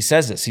question. He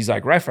says this. He's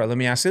like, right, let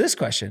me ask you this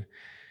question.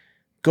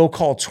 Go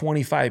call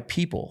 25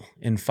 people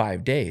in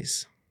 5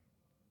 days.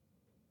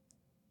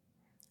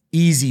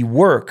 Easy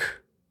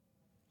work,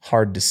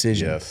 hard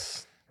decision.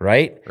 Yes.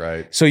 Right?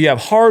 Right. So you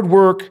have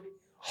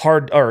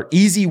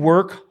easy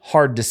work,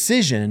 hard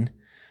decision,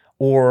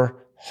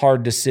 or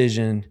hard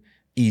decision,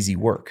 easy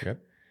work. Yep.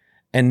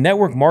 And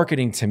network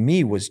marketing to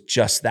me was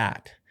just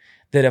that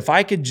if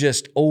I could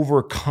just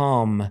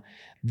overcome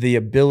the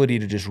ability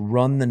to just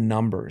run the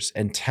numbers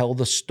and tell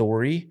the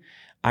story,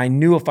 I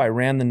knew if I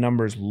ran the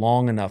numbers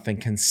long enough and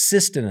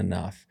consistent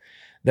enough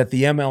that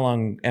the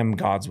MLM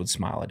gods would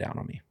smile down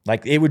on me.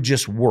 Like it would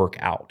just work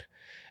out.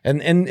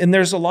 And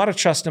there's a lot of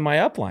trust in my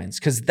uplines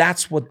because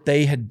that's what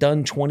they had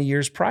done 20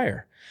 years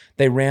prior.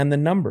 They ran the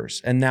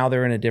numbers and now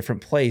they're in a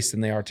different place than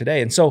they are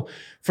today. And so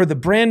for the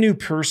brand new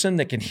person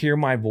that can hear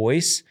my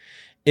voice,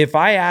 if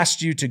I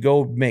asked you to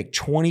go make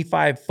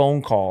 25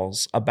 phone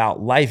calls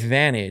about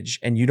LifeVantage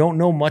and you don't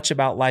know much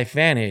about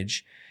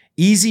LifeVantage,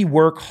 easy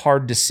work,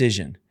 hard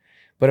decision.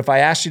 But if I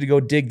asked you to go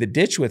dig the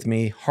ditch with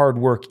me, hard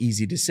work,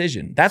 easy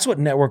decision. That's what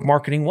network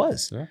marketing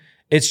was. Yeah.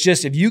 It's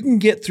just if you can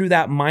get through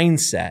that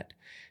mindset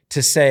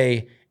to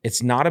say,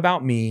 it's not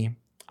about me,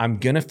 I'm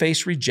going to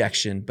face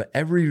rejection, but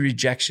every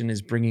rejection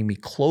is bringing me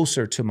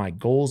closer to my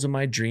goals and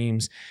my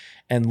dreams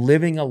and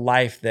living a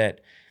life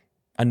that,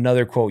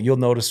 another quote, you'll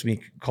notice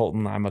me,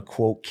 Colton, I'm a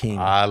quote king.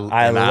 I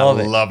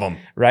love them.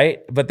 Right?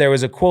 But there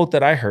was a quote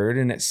that I heard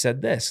and it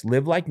said this,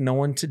 live like no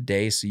one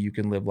today so you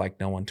can live like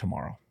no one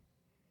tomorrow.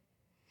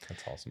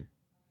 That's awesome.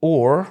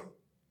 Or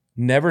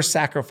never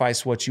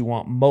sacrifice what you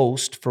want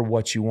most for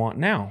what you want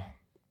now.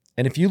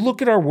 And if you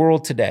look at our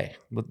world today,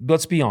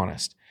 let's be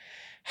honest,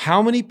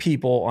 how many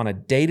people on a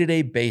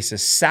day-to-day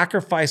basis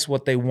sacrifice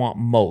what they want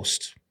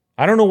most?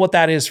 I don't know what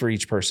that is for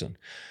each person.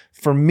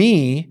 For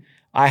me,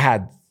 I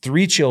had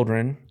 3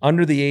 children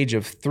under the age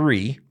of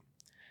 3,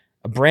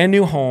 a brand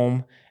new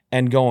home,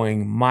 and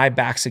going, my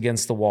back's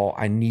against the wall.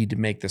 I need to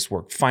make this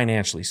work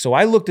financially. So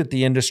I looked at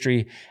the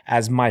industry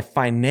as my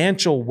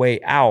financial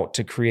way out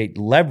to create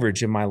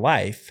leverage in my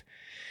life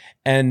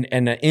and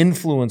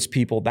influence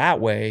people that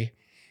way,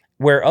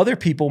 where other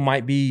people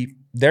might be,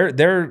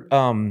 their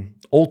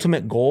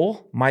ultimate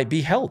goal might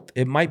be health.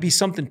 It might be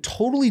something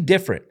totally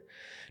different.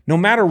 No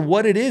matter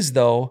what it is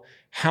though,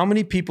 how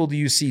many people do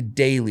you see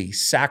daily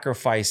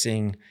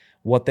sacrificing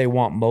what they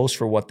want most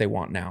for what they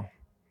want now?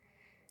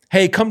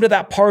 Hey, come to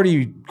that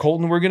party,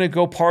 Colton. We're going to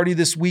go party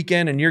this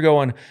weekend. And you're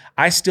going,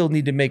 I still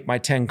need to make my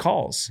 10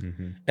 calls.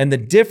 Mm-hmm. And the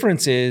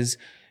difference is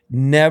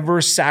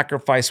never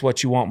sacrifice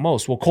what you want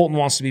most. Well, Colton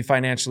wants to be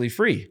financially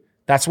free.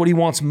 That's what he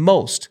wants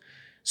most.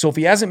 So if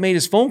he hasn't made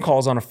his phone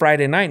calls on a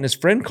Friday night and his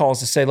friend calls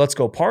to say, let's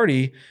go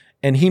party,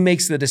 and he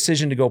makes the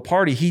decision to go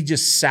party, he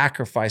just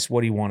sacrificed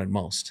what he wanted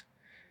most.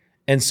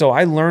 And so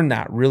I learned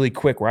that really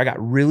quick, where I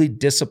got really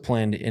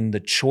disciplined in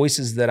the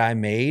choices that I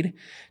made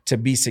to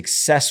be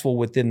successful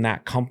within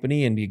that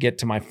company and to get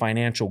to my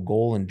financial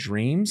goal and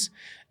dreams.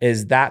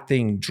 Is that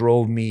thing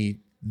drove me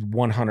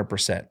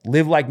 100%.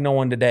 Live like no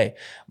one today.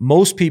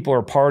 Most people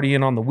are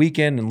partying on the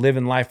weekend and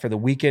living life for the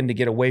weekend to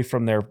get away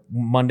from their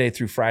Monday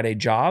through Friday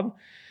job.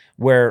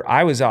 Where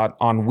I was out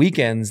on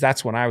weekends,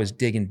 that's when I was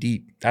digging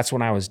deep. That's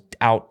when I was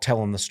out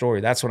telling the story.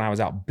 That's when I was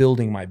out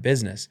building my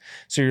business.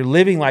 So you're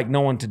living like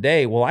no one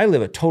today. Well, I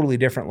live a totally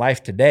different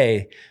life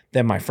today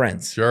than my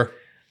friends. Sure.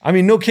 I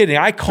mean, no kidding.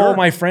 I call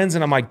my friends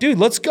and I'm like, dude,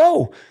 let's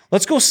go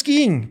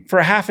skiing for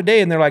a half a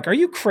day. And they're like, are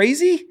you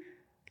crazy?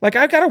 Like,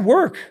 I got to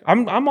work.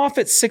 I'm off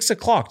at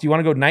 6:00. Do you want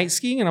to go night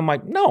skiing? And I'm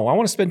like, no, I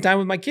want to spend time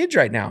with my kids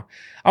right now.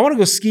 I want to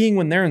go skiing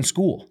when they're in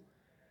school.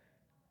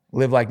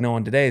 Live like no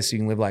one today so you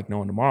can live like no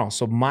one tomorrow.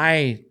 So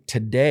my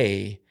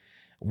today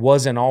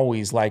wasn't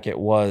always like it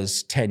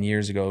was 10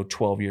 years ago,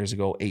 12 years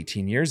ago,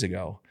 18 years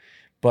ago.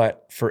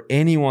 But for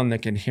anyone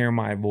that can hear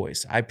my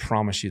voice, I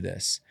promise you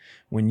this.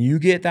 When you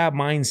get that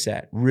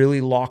mindset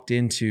really locked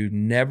into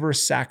never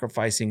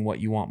sacrificing what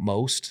you want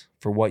most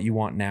for what you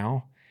want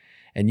now,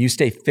 and you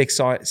stay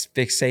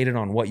fixated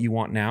on what you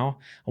want now,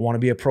 I want to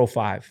be a Pro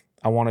 5.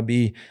 I want to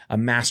be a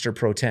Master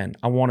Pro 10.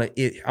 I want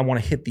to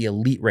hit the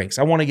elite ranks.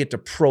 I want to get to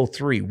Pro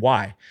 3.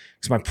 Why?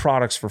 Because my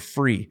product's for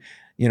free.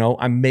 You know,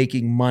 I'm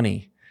making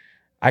money.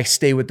 I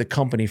stay with the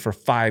company for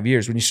 5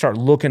 years. When you start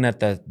looking at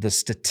the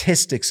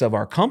statistics of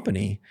our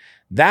company,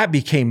 that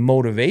became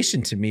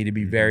motivation to me to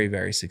be very,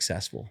 very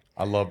successful.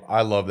 I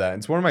love that.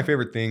 It's one of my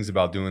favorite things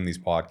about doing these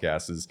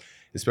podcasts is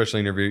especially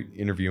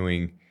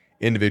interviewing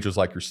individuals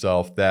like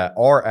yourself that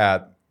are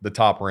at the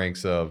top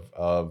ranks of,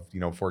 you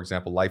know, for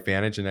example,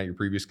 LifeVantage and at your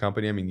previous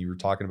company. I mean, you were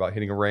talking about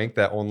hitting a rank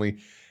that only,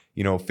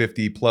 you know,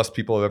 50 plus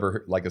people have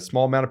ever, like a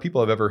small amount of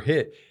people have ever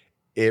hit.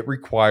 It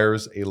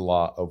requires a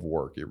lot of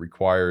work. It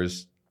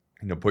requires,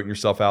 you know, putting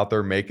yourself out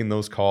there, making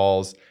those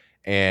calls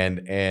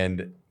and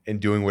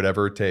doing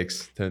whatever it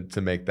takes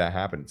to make that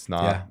happen. It's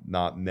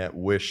not net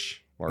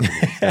wish marketing.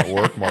 It's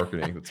network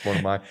marketing. It's one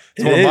of my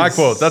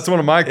quotes. That's one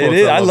of my quotes. It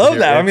is. I love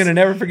that. I'm going to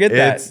never forget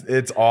that.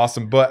 It's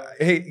awesome. But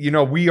hey, you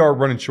know, we are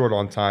running short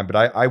on time, but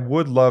I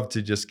would love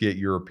to just get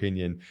your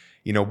opinion.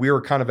 You know, we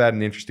were kind of at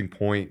an interesting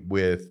point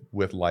with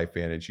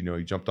LifeVantage. You know,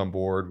 you jumped on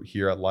board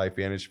here at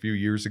LifeVantage a few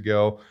years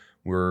ago.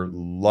 We're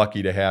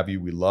lucky to have you.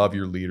 We love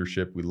your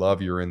leadership. We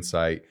love your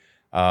insight.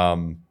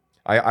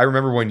 I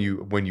remember when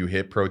you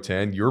hit Pro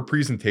 10, your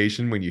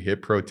presentation when you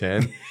hit Pro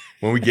 10,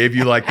 when we gave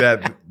you like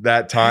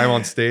that time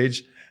on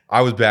stage,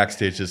 I was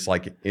backstage just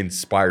like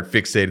inspired,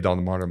 fixated on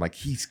the monitor. I'm like,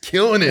 he's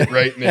killing it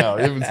right now.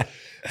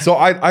 So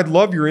I'd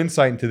love your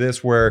insight into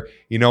this where,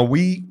 you know,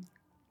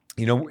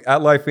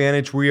 at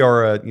LifeVantage, we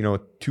are a, you know,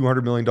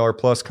 $200 million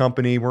plus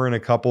company. We're in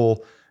a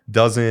couple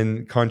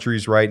dozen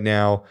countries right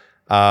now.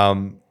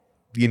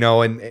 You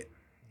know, and,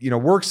 you know,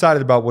 we're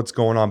excited about what's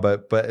going on,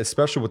 but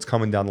especially what's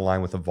coming down the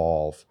line with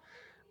Evolve.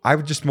 I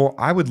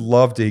would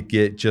love to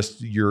get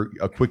just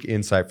a quick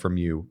insight from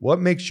you.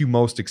 What makes you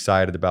most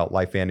excited about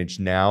LifeVantage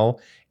now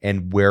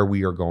and where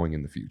we are going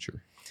in the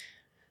future?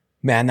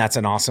 Man, that's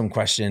an awesome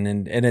question.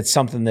 And it's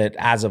something that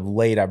as of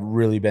late, I've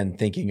really been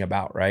thinking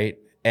about, right?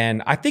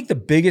 And I think the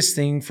biggest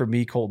thing for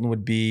me, Colton,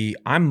 would be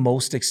I'm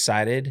most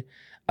excited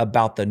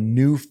about the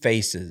new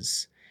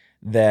faces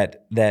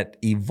that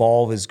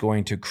Evolve is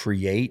going to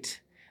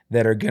create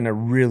that are going to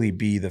really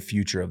be the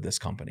future of this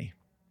company.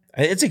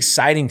 It's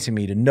exciting to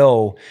me to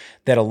know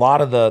that a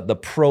lot of the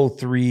Pro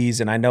 3s,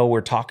 and I know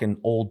we're talking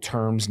old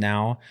terms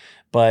now,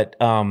 but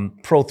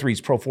Pro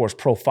 3s, Pro 4s,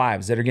 Pro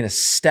 5s that are going to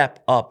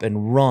step up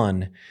and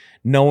run,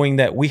 knowing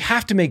that we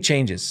have to make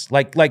changes.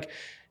 Like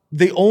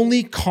the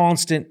only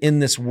constant in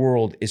this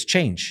world is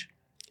change.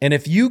 And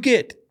if you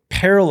get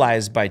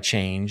paralyzed by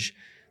change,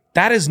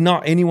 that is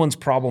not anyone's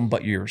problem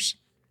but yours.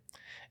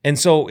 And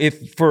so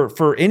if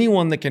for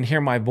anyone that can hear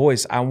my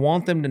voice, I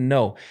want them to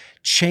know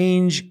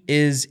change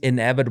is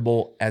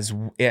inevitable as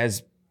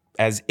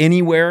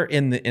anywhere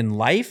in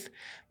life,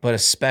 but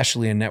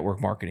especially in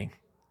network marketing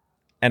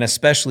and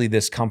especially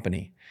this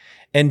company.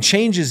 And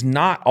change is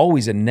not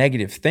always a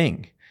negative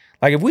thing.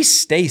 Like if we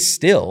stay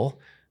still,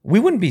 we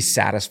wouldn't be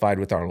satisfied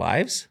with our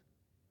lives.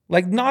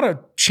 Like not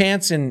a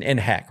chance in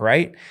heck,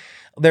 right?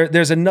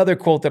 There's another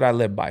quote that I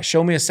live by.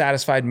 Show me a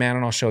satisfied man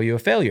and I'll show you a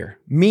failure.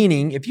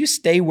 Meaning if you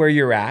stay where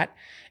you're at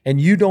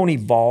and you don't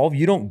evolve,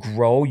 you don't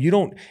grow, you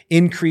don't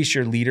increase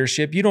your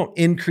leadership, you don't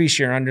increase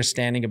your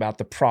understanding about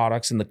the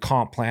products and the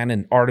comp plan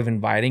and art of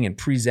inviting and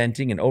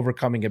presenting and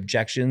overcoming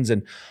objections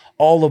and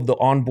all of the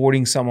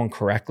onboarding someone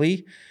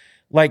correctly,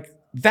 like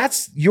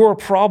that's your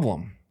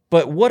problem.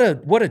 But what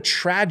a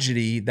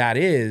tragedy that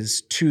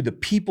is to the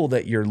people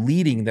that you're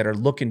leading that are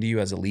looking to you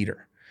as a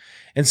leader.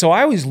 And so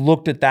I always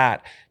looked at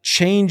that.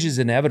 Change is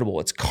inevitable.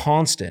 It's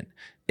constant.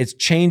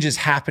 Change is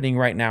happening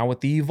right now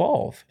with the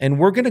Evolve. And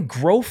we're going to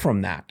grow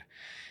from that.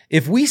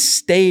 If we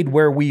stayed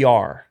where we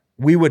are,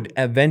 we would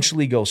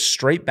eventually go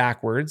straight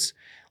backwards.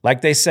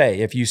 Like they say,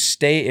 if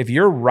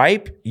you're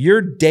ripe,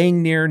 you're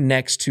dang near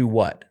next to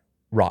what?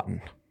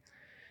 Rotten.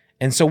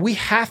 And so we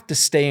have to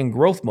stay in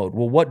growth mode.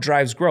 Well, what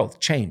drives growth?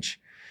 Change.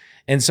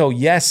 And so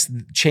yes,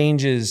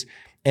 change is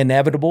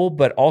inevitable,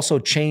 but also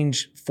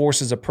change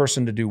forces a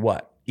person to do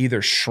what?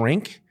 Either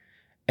shrink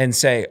and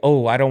say,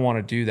 oh, I don't want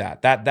to do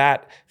that.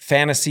 That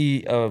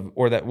fantasy of,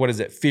 or that, what is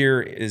it?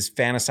 Fear is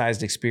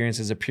fantasized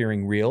experiences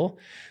appearing real.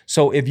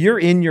 So if you're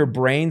in your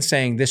brain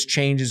saying this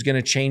change is going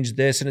to change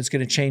this and it's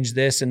going to change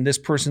this and this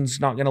person's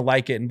not going to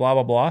like it and blah,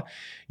 blah, blah,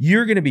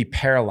 you're going to be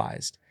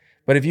paralyzed.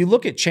 But if you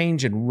look at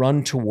change and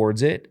run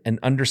towards it and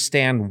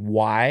understand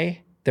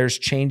why there's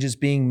changes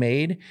being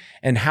made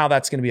and how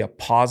that's going to be a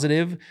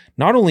positive,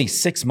 not only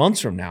 6 months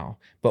from now,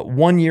 but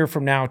 1 year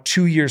from now,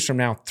 2 years from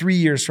now, 3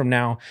 years from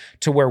now,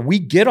 to where we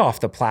get off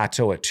the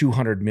plateau at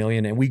 200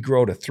 million and we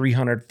grow to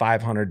 300,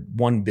 500,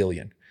 1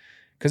 billion.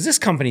 Because this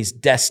company's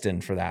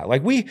destined for that.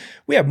 Like we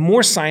have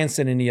more science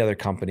than any other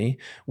company.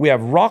 We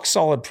have rock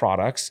solid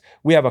products.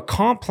 We have a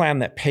comp plan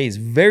that pays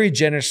very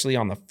generously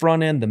on the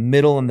front end, the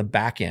middle, and the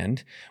back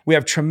end. We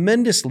have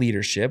tremendous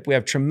leadership. We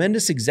have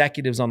tremendous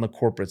executives on the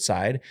corporate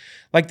side.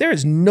 Like there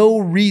is no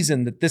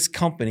reason that this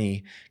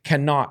company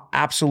cannot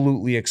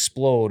absolutely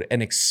explode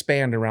and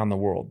expand around the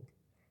world.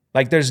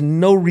 Like there's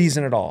no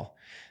reason at all.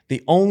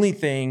 The only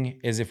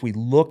thing is if we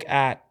look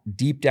at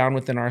deep down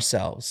within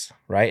ourselves,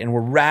 right? And we're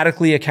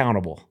radically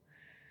accountable.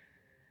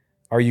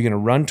 Are you going to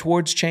run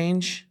towards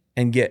change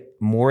and get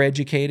more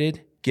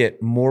educated,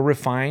 get more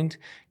refined,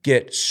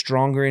 get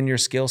stronger in your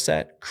skill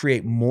set,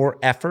 create more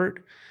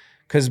effort?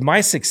 Because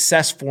my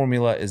success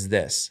formula is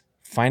this: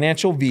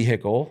 financial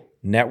vehicle,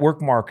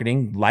 network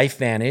marketing,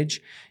 LifeVantage.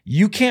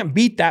 You can't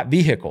beat that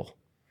vehicle.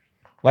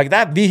 Like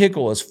that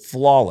vehicle is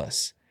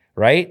flawless,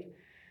 right?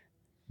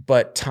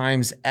 But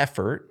times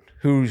effort.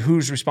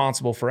 Who's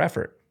responsible for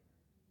effort?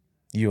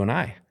 You and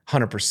I,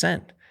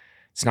 100%.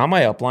 It's not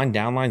my upline,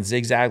 downline,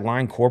 zigzag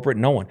line, corporate,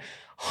 no one.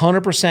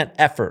 100%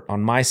 effort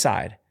on my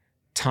side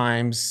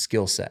times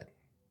skill set.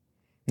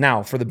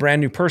 Now, for the brand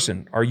new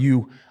person, are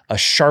you a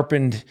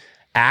sharpened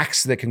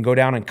axe that can go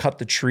down and cut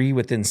the tree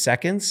within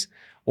seconds?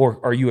 Or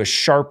are you a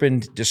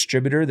sharpened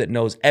distributor that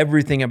knows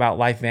everything about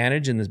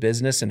LifeVantage and this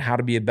business and how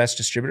to be a best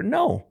distributor?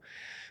 No.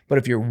 But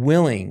if you're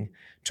willing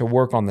to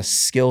work on the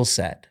skill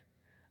set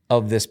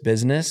of this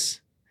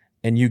business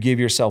and you give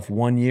yourself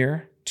 1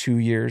 year, 2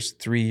 years,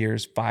 3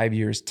 years, 5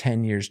 years,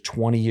 10 years,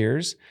 20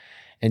 years,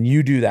 and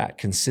you do that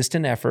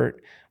consistent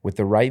effort with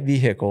the right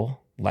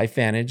vehicle,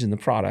 LifeVantage and the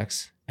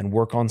products, and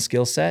work on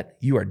skill set,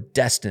 you are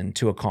destined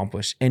to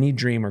accomplish any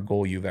dream or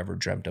goal you've ever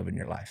dreamt of in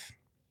your life.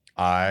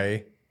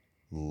 I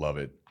love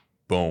it.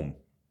 Boom.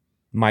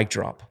 Mic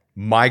drop.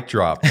 Mic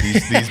drop.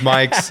 These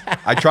mics,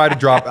 I try to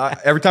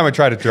drop, every time I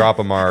try to drop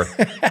them are...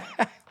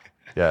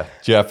 Yeah,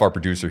 Jeff, our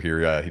producer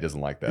here, he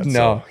doesn't like that.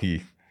 No, so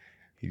he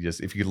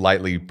just, if you could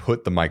lightly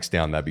put the mics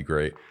down, that'd be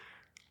great.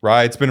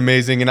 Right, it's been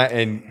amazing, and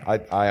I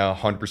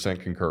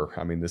 100% concur.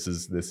 I mean, this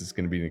is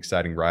going to be an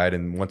exciting ride,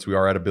 and once we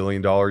are at $1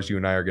 billion, you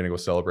and I are going to go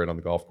celebrate on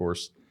the golf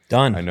course.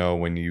 Done. I know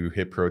when you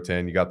hit Pro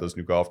 10, you got those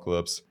new golf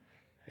clubs,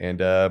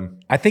 and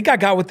I think I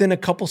got within a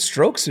couple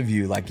strokes of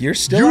you. Like you're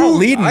still out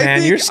leading,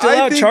 man. You're still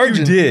out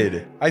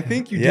charging. I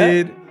think you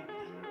did.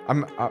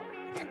 I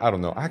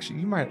don't know.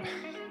 Actually, you might.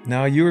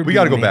 No, you were. We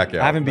got to go back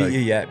out. I haven't beat you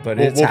yet, but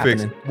it's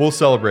happening. We'll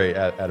celebrate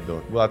at $1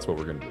 billion. Well, that's what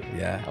we're going to do.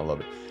 Yeah, I love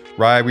it.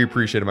 Rye, we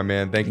appreciate it, my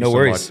man. Thank you so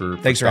much for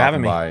Thanks for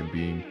having me by and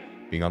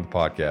being on the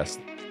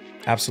podcast.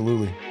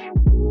 Absolutely.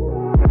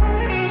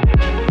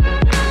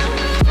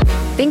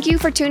 Thank you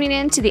for tuning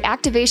in to the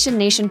Activation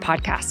Nation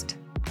podcast.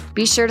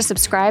 Be sure to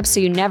subscribe so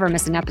you never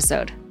miss an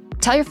episode.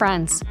 Tell your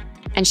friends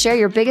and share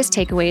your biggest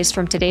takeaways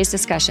from today's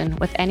discussion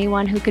with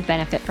anyone who could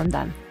benefit from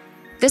them.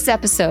 This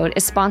episode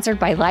is sponsored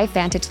by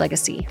LifeVantage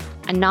Legacy,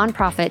 a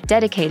nonprofit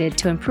dedicated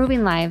to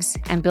improving lives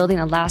and building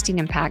a lasting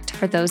impact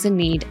for those in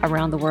need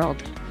around the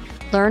world.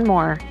 Learn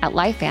more at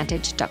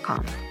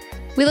lifevantage.com.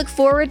 We look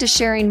forward to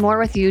sharing more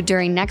with you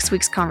during next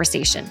week's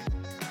conversation.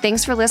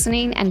 Thanks for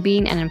listening and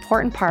being an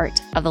important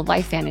part of the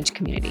LifeVantage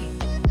community.